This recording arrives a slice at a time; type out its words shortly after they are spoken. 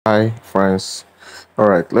Hi friends. All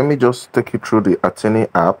right, let me just take you through the Athene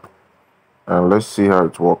app and let's see how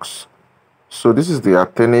it works. So this is the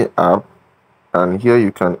Athene app, and here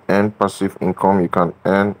you can earn passive income. You can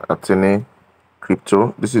earn Athene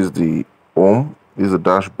crypto. This is the home. This is the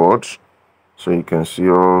dashboard, so you can see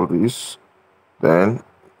all this. Then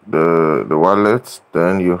the wallet.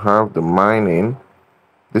 Then you have the mining.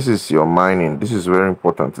 This is your mining. This is very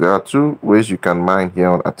important. There are two ways you can mine here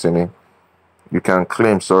on Athene. You can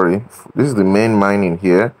claim, sorry, this is the main mining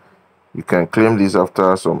here. You can claim this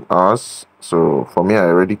after some hours. So for me, I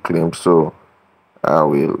already claimed, so I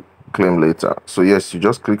will claim later. So yes, you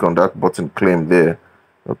just click on that button, claim there.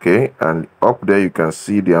 Okay, and up there you can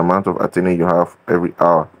see the amount of Athene you have every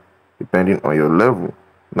hour, depending on your level.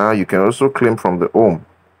 Now you can also claim from the home.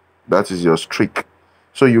 That is your streak.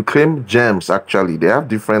 So you claim gems. Actually, they have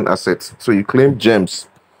different assets. So you claim gems.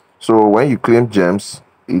 So when you claim gems,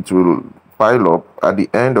 it will pile up at the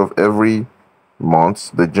end of every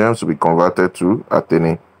month. The gems will be converted to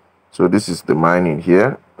Athene. So this is the mining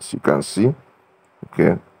here, as you can see.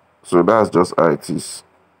 Okay, so that's just how it is.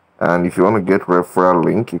 And if you want to get referral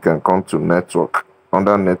link, you can come to network.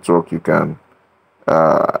 Under network, you can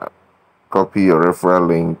copy your referral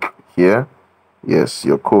link here. Yes,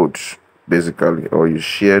 your code basically, or you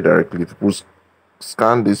share directly. People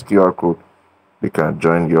scan this QR code, they can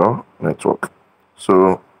join your network.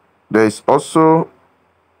 So there is also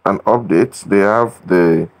an update. They have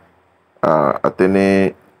the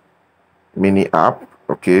Athene mini app.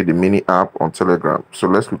 Okay, the mini app on Telegram. So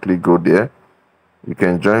let's quickly go there. You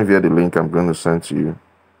can join via the link I'm going to send to you.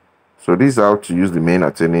 So this is how to use the main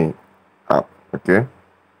Athene app. Okay,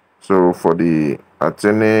 so for the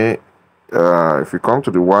Athene, if you come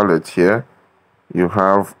to the wallet here, you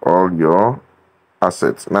have all your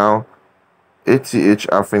assets. Now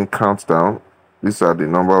ATHENE countdown, these are the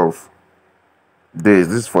number of days.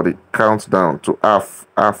 This is for the countdown to half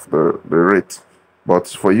the rate. But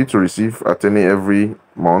for you to receive Athene every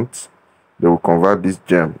month, they will convert this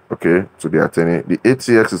gem, okay, to the Athene. The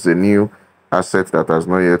ATX is a new asset that has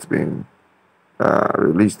not yet been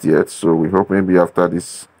released yet. So we hope maybe after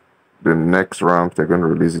this, the next round, they're going to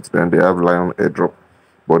release it. Then they have Lion airdrop.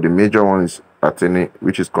 But the major one is Athene,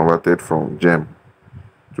 which is converted from gem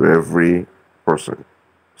to every person.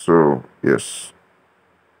 So yes.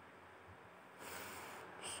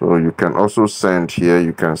 So you can also send here.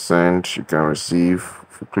 You can send, you can receive.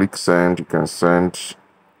 If you click send, you can send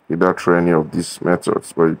either through any of these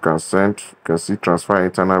methods, but you can send, you can see transfer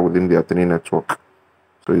internal within the Athene network.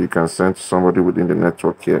 So you can send to somebody within the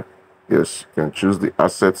network here. Yes, you can choose the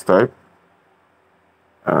asset type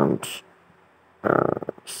and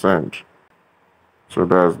send. So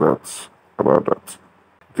that's that about that.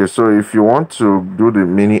 Okay, so if you want to do the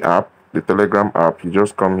mini app, the Telegram app, you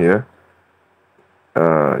just come here.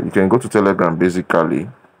 You can go to Telegram basically.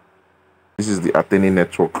 This is the Athene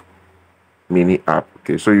network mini app.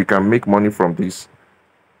 Okay, so you can make money from this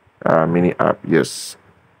mini app. Yes,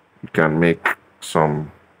 you can make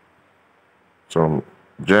some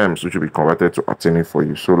gems which will be converted to Athene for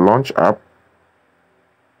you. So launch app.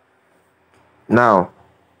 Now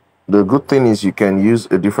the good thing is you can use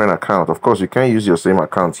a different account. Of course, you can't use your same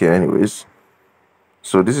account here anyways.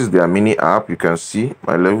 So this is their mini app. You can see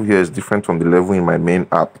my level here is different from the level in my main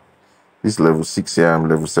app. This level 6 here, I'm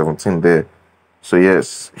level 17 there. So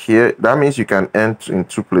yes, here that means you can enter in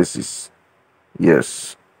two places.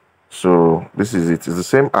 Yes. So this is it. It's the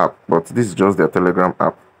same app, but this is just their Telegram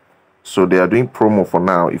app. So they are doing promo for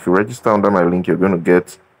now. If you register under my link, you're going to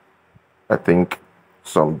get, I think,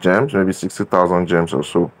 some gems, maybe 60,000 gems or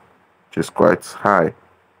so, which is quite high.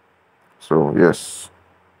 So yes.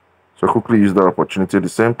 So quickly use that opportunity. The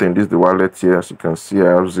same thing, this is the wallet here. As you can see,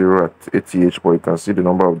 I have 0 at ATH, but you can see the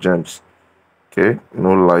number of gems. Okay,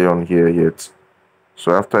 no lion here yet.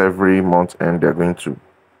 So after every month end, they're going to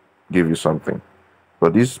give you something.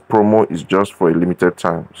 But this promo is just for a limited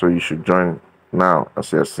time. So you should join now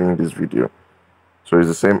as you are seeing this video. So it's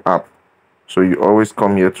the same app. So you always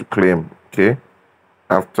come here to claim, okay?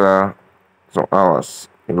 After some hours,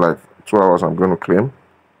 in like 2 hours, I'm going to claim.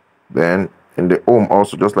 Then in the home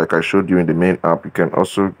also, just like I showed you in the main app, you can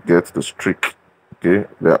also get the streak, okay?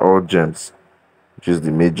 They're all gems, which is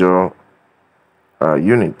the major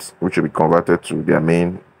unit, which will be converted to their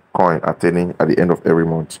main coin Athene at the end of every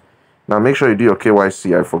month. Now make sure you do your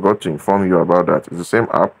KYC. I forgot to inform you about that. It's the same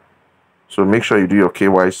app, so make sure you do your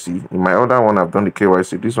KYC. In my other one, I've done the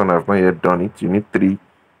KYC. This one I've not yet done it. You need 3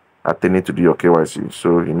 Athene to do your KYC,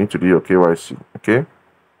 so you need to do your KYC. Okay,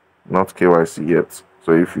 not KYC yet.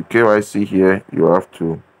 So if you KYC here, you have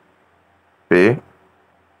to pay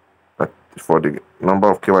for the number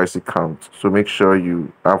of KYC count. So make sure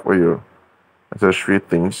you have all your necessary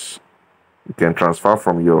things. You can transfer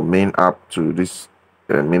from your main app to this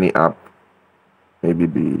mini app, maybe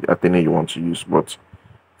the Athene you want to use, but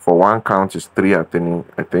for one count is 3 Athene,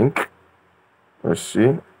 I think. Let's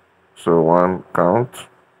see. So one count.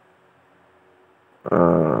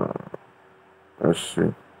 Let's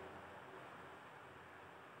see.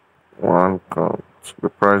 One count. The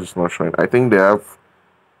price is not showing. I think they have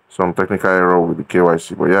some technical error with the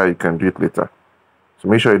KYC, but yeah, you can do it later. So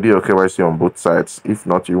make sure you do your KYC on both sides. If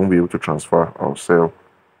not, you won't be able to transfer or sell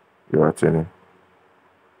your Athene.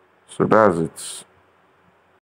 So that's it.